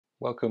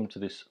Welcome to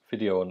this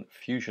video on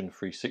Fusion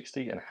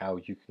 360 and how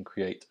you can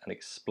create an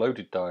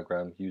exploded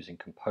diagram using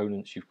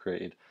components you've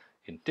created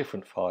in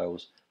different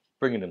files,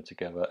 bringing them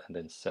together and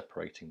then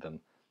separating them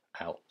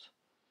out.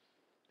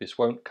 This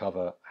won't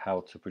cover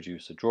how to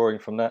produce a drawing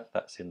from that,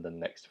 that's in the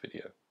next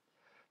video.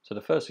 So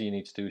the first thing you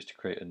need to do is to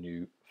create a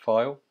new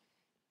file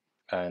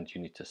and you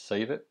need to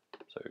save it.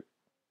 So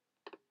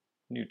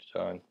new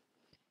design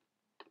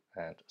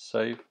and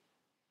save,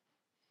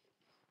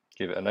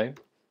 give it a name.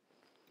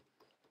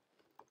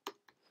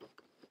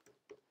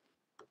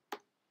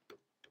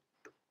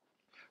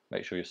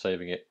 Make sure you're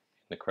saving it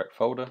in the correct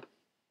folder.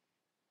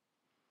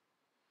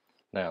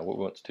 Now what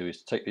we want to do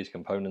is take these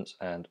components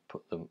and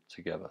put them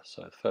together.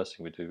 So the first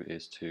thing we do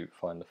is to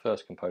find the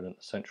first component,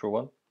 the central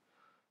one,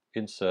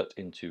 insert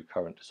into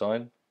current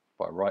design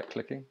by right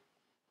clicking,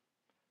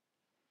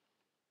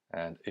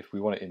 and if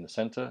we want it in the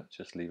center,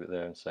 just leave it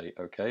there and say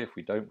OK. If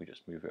we don't, we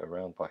just move it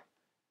around by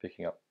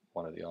picking up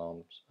one of the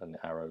arms and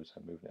the arrows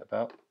and moving it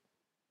about.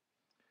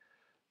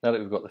 Now that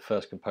we've got the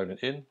first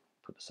component in,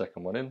 put the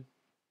second one in.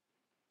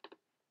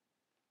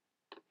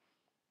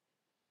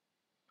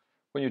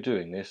 When you're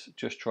doing this,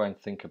 just try and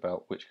think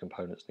about which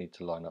components need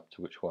to line up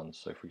to which ones.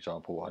 So for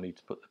example, I need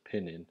to put the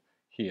pin in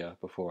here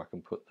before I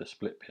can put the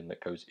split pin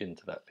that goes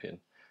into that pin.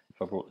 If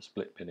I brought the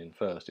split pin in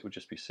first, it would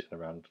just be sitting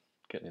around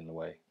getting in the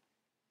way.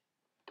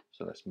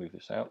 So let's move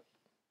this out.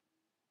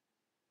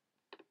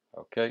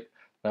 Okay,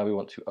 now we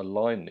want to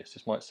align this.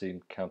 This might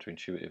seem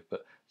counterintuitive,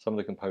 but some of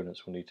the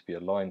components will need to be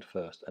aligned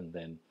first and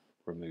then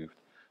removed.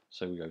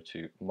 So we go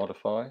to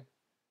Modify,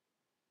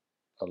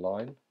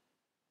 Align.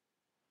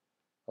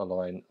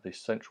 Align the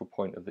central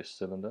point of this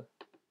cylinder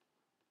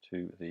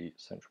to the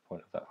central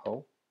point of that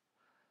hole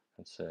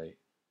and say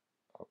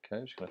OK.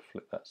 I'm just going to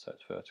flip that so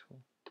it's vertical,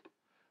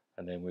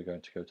 and then we're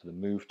going to go to the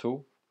Move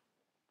tool,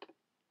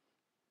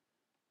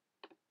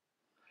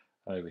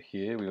 and over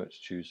here we want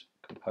to choose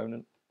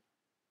Component.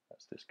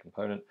 That's this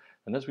component,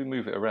 and as we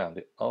move it around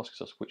it asks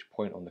us which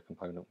point on the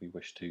component we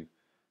wish to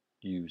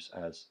use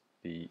as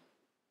the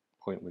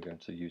point we're going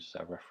to use as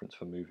our reference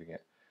for moving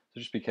it. So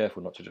just be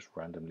careful not to just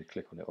randomly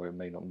click on it, or it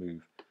may not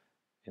move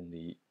in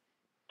the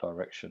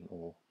direction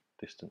or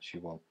distance you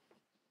want.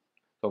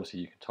 Obviously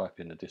you can type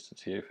in the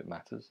distance here if it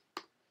matters.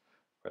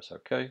 Press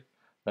OK.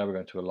 Now we're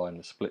going to align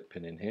the split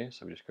pin in here,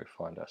 so we just go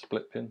find our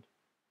split pin,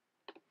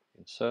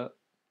 insert.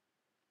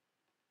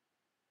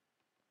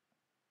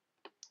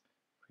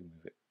 We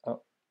move it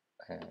up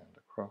and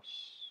across.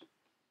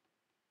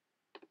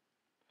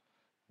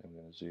 Then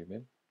we're going to zoom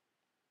in.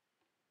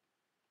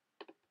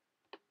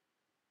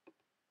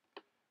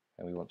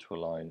 And we want to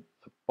align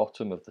the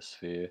bottom of the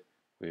sphere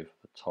with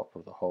the top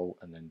of the hole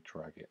and then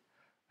drag it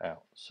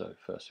out. So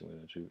first thing we're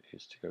going to do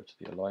is to go to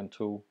the Align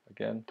tool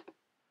again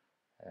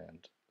and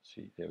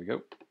see, there we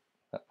go,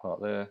 that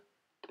part there,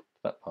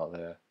 that part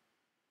there,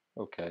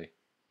 OK.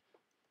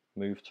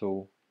 Move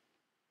tool,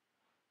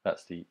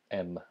 that's the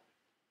M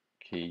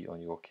key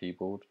on your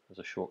keyboard as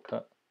a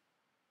shortcut,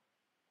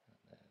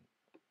 and then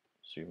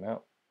zoom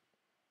out,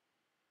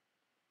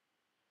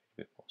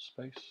 a bit more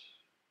space,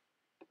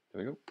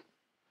 there we go.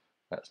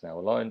 That's now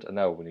aligned, and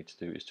now what we need to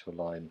do is to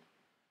align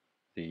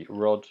the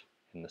rod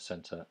in the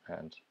center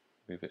and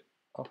move it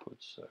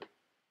upwards. So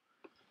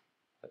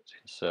let's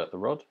insert the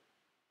rod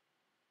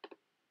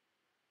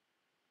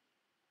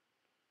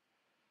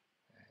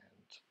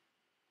and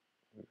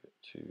move it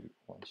to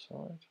one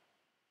side,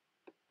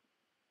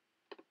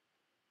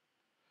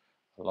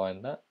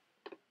 align that.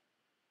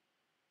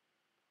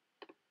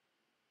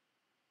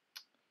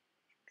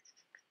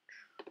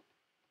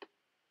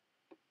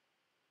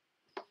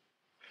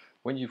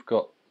 When you've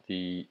got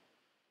the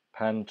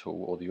pan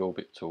tool or the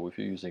orbit tool, if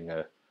you're using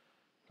a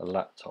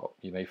laptop,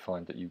 you may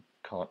find that you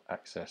can't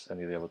access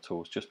any of the other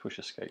tools. Just push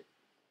escape.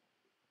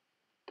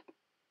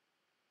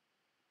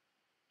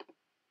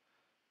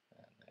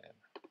 And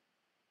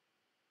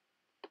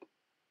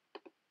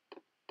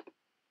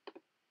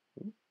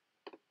then,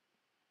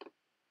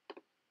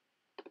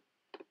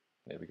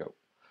 there we go.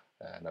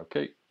 And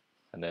OK,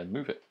 and then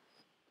move it.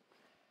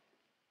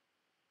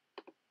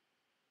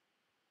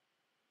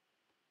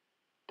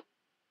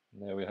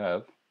 And there we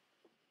have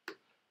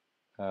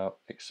our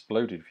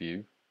exploded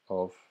view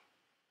of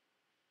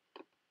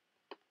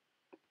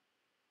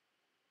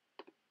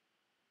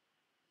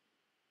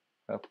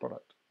our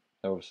product.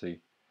 Now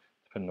obviously,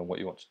 depending on what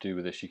you want to do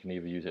with this, you can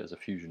either use it as a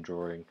fusion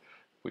drawing,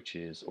 which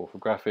is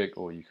orthographic,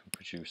 or you can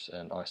produce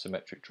an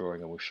isometric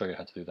drawing, and we'll show you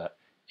how to do that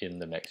in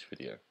the next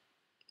video.